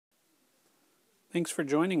Thanks for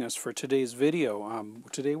joining us for today's video.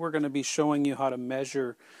 Today we're going to be showing you how to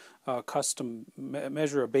measure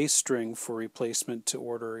measure a bass string for replacement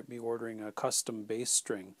to be ordering a custom bass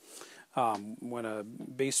string. When a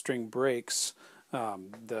bass string breaks,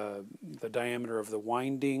 the diameter of the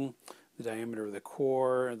winding, the diameter of the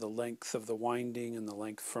core, the length of the winding, and the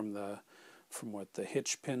length from the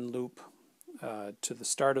hitch pin loop to the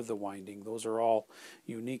start of the winding, those are all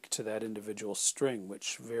unique to that individual string,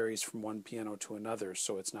 which varies from one piano to another.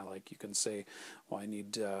 So it's not like you can say, well, I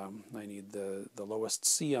need the lowest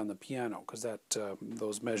C on the piano, because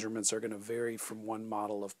those measurements are going to vary from one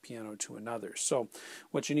model of piano to another. So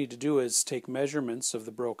what you need to do is take measurements of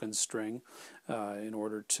the broken string in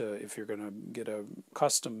order to, if you're going to get a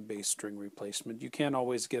custom bass string replacement. You can't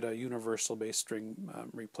always get a universal bass string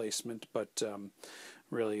replacement, but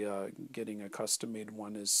really getting a custom-made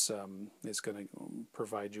one is going to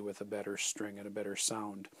provide you with a better string and a better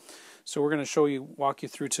sound. So we're going to walk you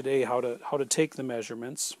through today how to take the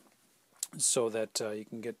measurements so that you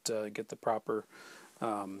can get the proper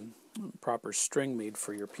string made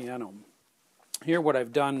for your piano. Here, what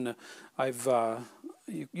I've done,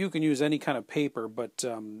 you can use any kind of paper, but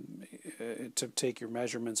to take your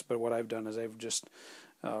measurements. But what I've done is I've just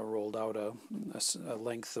rolled out a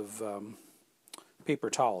length of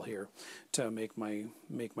paper towel here to make my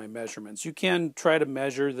measurements. You can try to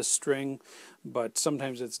measure the string, but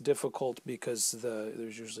sometimes it's difficult because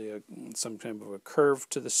there's usually some type of a curve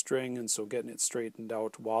to the string, and so getting it straightened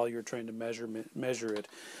out while you're trying to measure it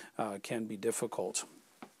can be difficult.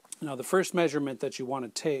 Now, the first measurement that you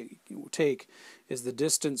want to take is the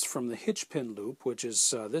distance from the hitch pin loop, which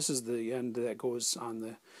is this is the end that goes on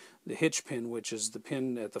the hitch pin, which is the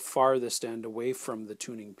pin at the farthest end away from the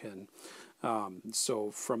tuning pin.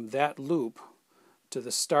 So from that loop to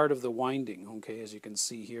the start of the winding, okay, as you can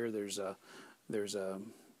see here, there's a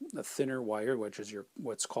thinner wire, which is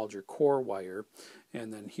what's called your core wire,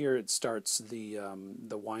 and then here it starts the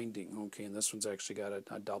winding. Okay, and this one's actually got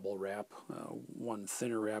a double wrap, one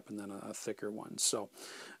thinner wrap and then a thicker one. So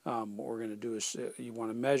what we're going to do is you want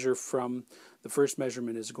to measure from the first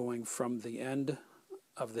measurement is going from the end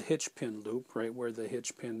of the hitch pin loop, right where the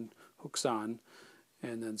hitch pin hooks on,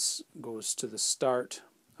 and then goes to the start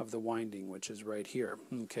of the winding, which is right here.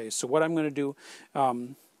 Okay, so what I'm going to do,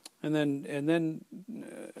 and then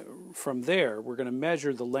from there we're going to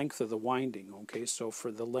measure the length of the winding. Okay, so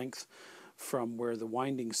for the length from where the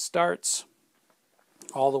winding starts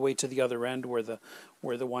all the way to the other end, where the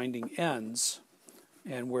winding ends,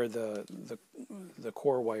 and where the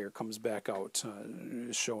core wire comes back out,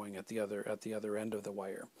 showing at the other end of the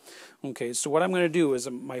wire. Okay, so what I'm going to do is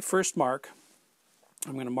my first mark.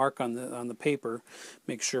 I'm going to mark on the paper,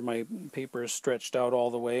 make sure my paper is stretched out all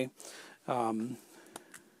the way. I'm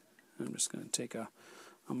just going to take a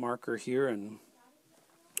marker here and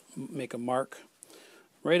make a mark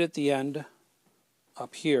right at the end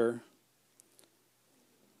up here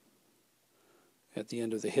at the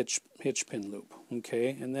end of the hitch pin loop.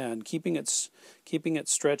 Okay, and then keeping it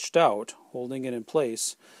stretched out, holding it in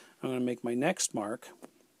place, I'm going to make my next mark.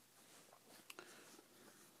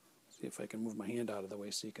 See if I can move my hand out of the way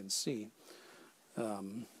so you can see.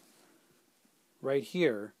 Right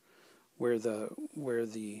here, where the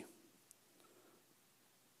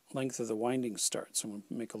length of the winding starts, I'm going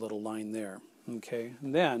to make a little line there. Okay,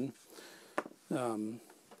 and then I'm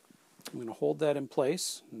going to hold that in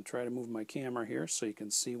place and try to move my camera here so you can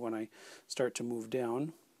see when I start to move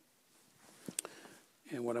down.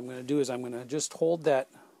 And what I'm going to do is I'm going to just hold that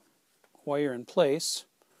wire in place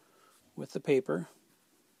with the paper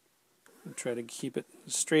and try to keep it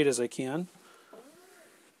as straight as I can,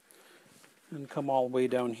 and come all the way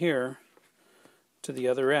down here to the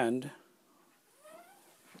other end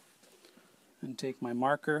and take my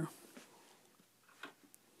marker,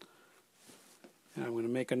 and I'm going to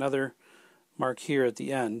make another mark here at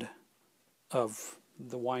the end of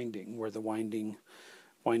the winding, where the winding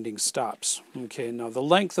stops. Okay, now the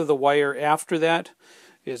length of the wire after that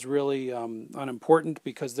is really unimportant,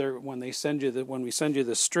 because when we send you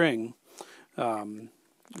the string,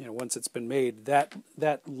 once it's been made, that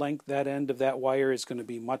length, that end of that wire is going to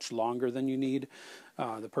be much longer than you need.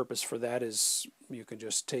 The purpose for that is you can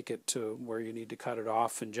just take it to where you need to cut it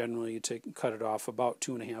off, and generally you cut it off about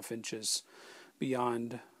 2.5 inches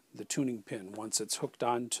beyond the tuning pin. Once it's hooked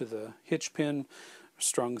onto the hitch pin,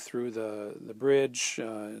 strung through the bridge,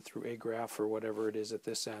 through a graph or whatever it is at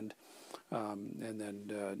this end, and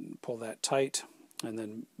then pull that tight, and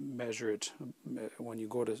then measure it when you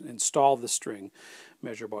go to install the string.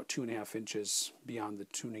 Measure about 2.5 inches beyond the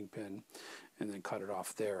tuning pin, and then cut it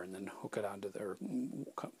off there, and then hook it onto or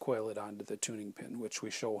coil it onto the tuning pin, which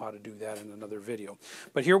we show how to do that in another video.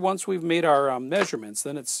 But here, once we've made our measurements,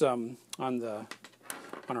 then it's on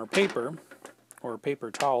our paper, or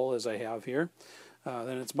paper towel as I have here.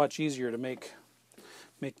 Then it's much easier to make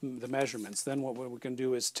the measurements. Then what we can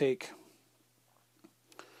do is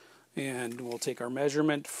we'll take our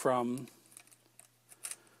measurement from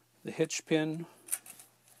the hitch pin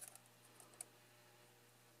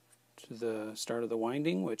to the start of the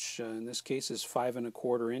winding, which in this case is 5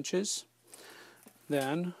 1/4 inches.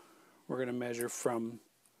 Then we're going to measure from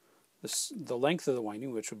the length of the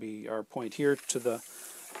winding, which would be our point here, to the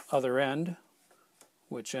other end,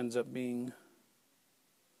 which ends up being,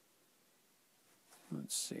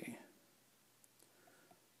 let's see,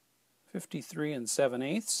 53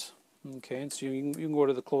 7/8. Okay, so you can go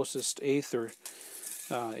to the closest eighth, or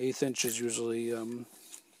eighth inch is usually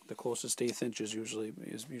the closest eighth inch is usually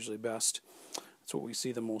best. That's what we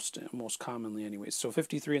see the most commonly, anyways. So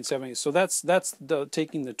 53 7/8. So that's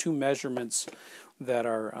taking the two measurements that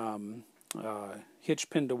are hitch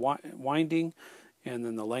pin to winding, and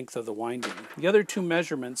then the length of the winding. The other two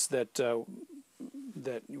measurements that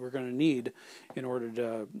we're going to need in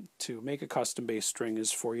order to make a custom bass string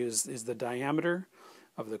is the diameter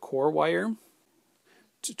of the core wire.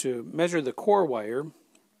 To measure the core wire,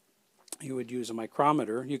 you would use a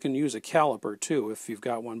micrometer. You can use a caliper too if you've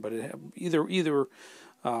got one, but either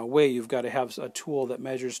way, you've got to have a tool that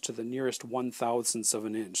measures to the nearest 1/1000th of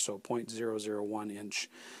an inch, so 0.001 inch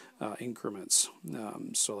increments.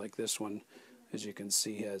 So like this one, as you can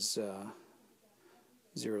see, has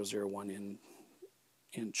 0.001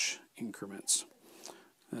 inch increments.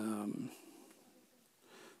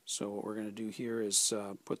 So what we're going to do here is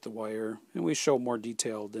put the wire, and we show more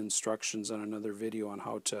detailed instructions on another video on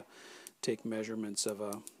how to take measurements of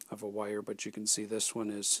a wire, but you can see this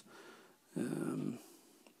one is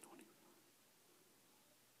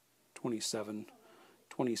 27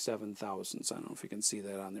 thousandths. I don't know if you can see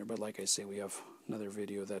that on there, but like I say, we have another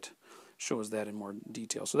video that shows that in more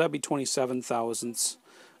detail. So that'd be 27 thousandths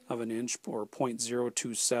of an inch, or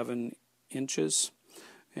 0.027 inches.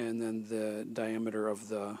 And then the diameter of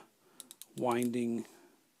the winding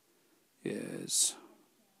is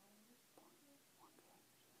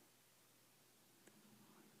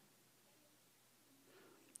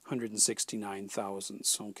 169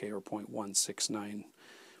 thousandths, okay, or 0.169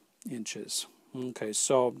 inches. Okay,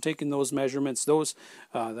 so taking those measurements,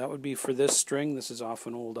 that would be for this string. This is off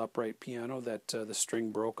an old upright piano that the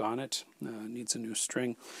string broke on it. Needs a new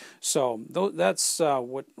string. So that's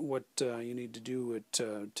what you need to do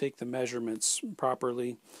to take the measurements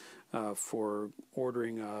properly for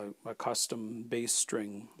ordering a custom bass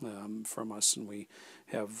string from us, and we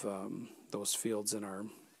have those fields in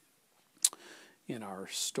our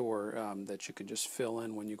store that you can just fill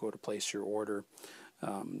in when you go to place your order.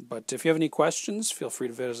 But if you have any questions, feel free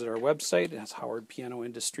to visit our website. It's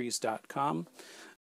howardpianoindustries.com.